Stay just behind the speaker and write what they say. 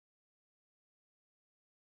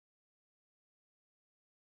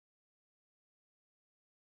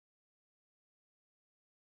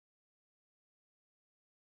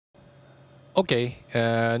Okay,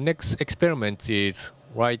 next experiment is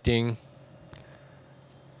writing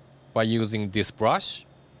by using this brush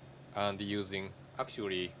and using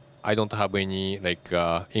actually I don't have any like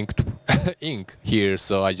ink ink here,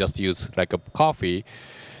 so I just use like a coffee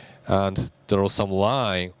and draw some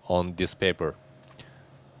line on this paper.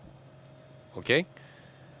 Okay,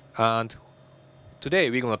 and today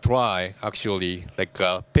we're gonna try actually like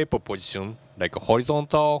a paper position like a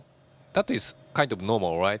horizontal. That is kind of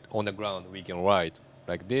normal, right? On the ground we can write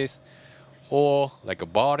like this, or like a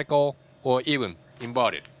vertical, or even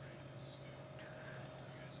inverted.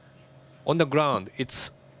 On the ground,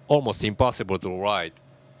 it's almost impossible to write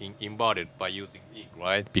in inverted by using ink,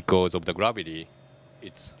 right? Because of the gravity,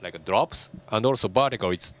 it's like a drops, and also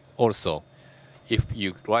vertical. It's also if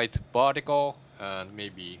you write vertical, and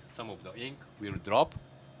maybe some of the ink will drop,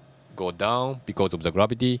 go down because of the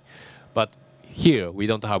gravity. But here we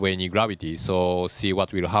don't have any gravity, so see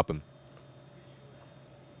what will happen.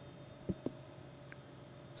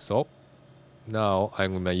 So now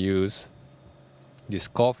I'm gonna use this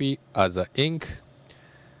coffee as an ink.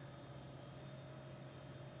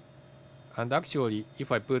 And actually,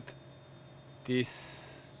 if I put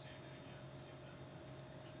this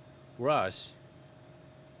brush,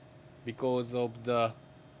 because of the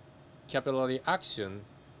capillary action,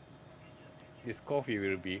 this coffee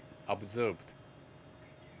will be absorbed.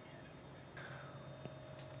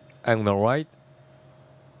 I'm gonna write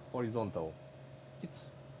horizontal.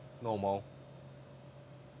 It's normal.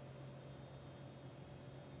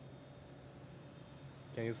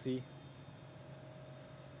 Can you see?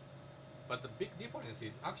 But the big difference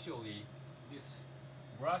is actually this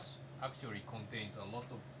brush actually contains a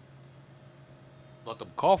lot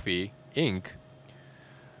of coffee ink,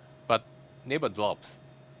 but never drops.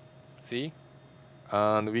 See?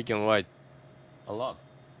 And we can write a lot.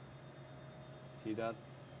 See that?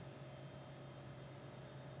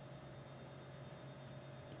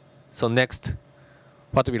 So next,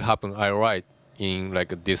 what will happen? I write in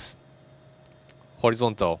like this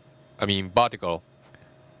horizontal, vertical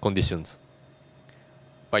conditions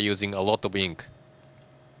by using a lot of ink,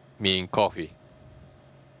 meaning coffee.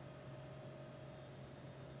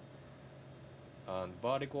 And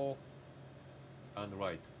vertical and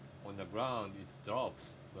right. On the ground it drops,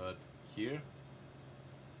 but here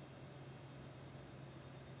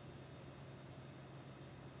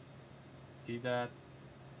see that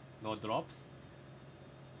no drops.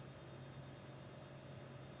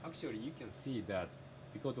 Actually you can see that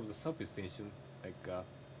because of the surface tension, like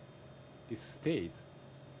this stays.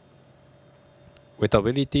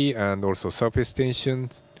 Wettability and also surface tension,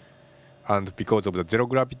 and because of the zero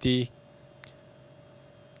gravity,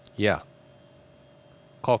 yeah,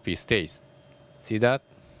 coffee stays. See that?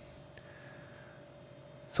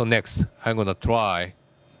 So next, I'm gonna try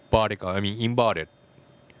vertical, inverted.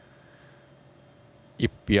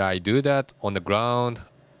 If I do that on the ground,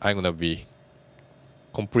 I'm gonna be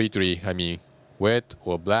completely, wet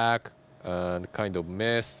or black and kind of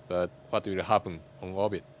mess, but what will happen on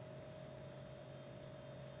orbit?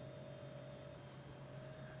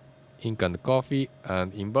 Ink and coffee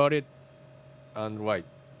and inverted and right.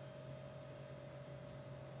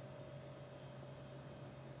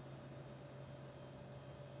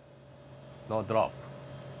 No drop.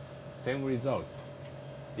 Same result.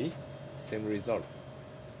 See? Same result.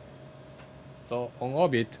 So on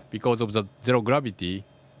orbit, because of the zero gravity,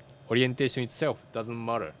 orientation itself doesn't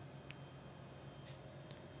matter.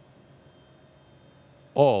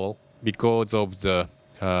 All because of the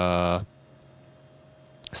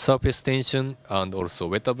surface tension and also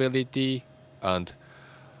wettability and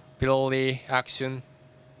pillory action.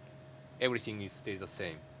 Everything stays the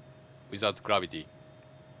same without gravity.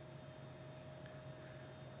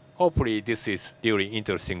 Hopefully this is really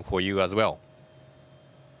interesting for you as well.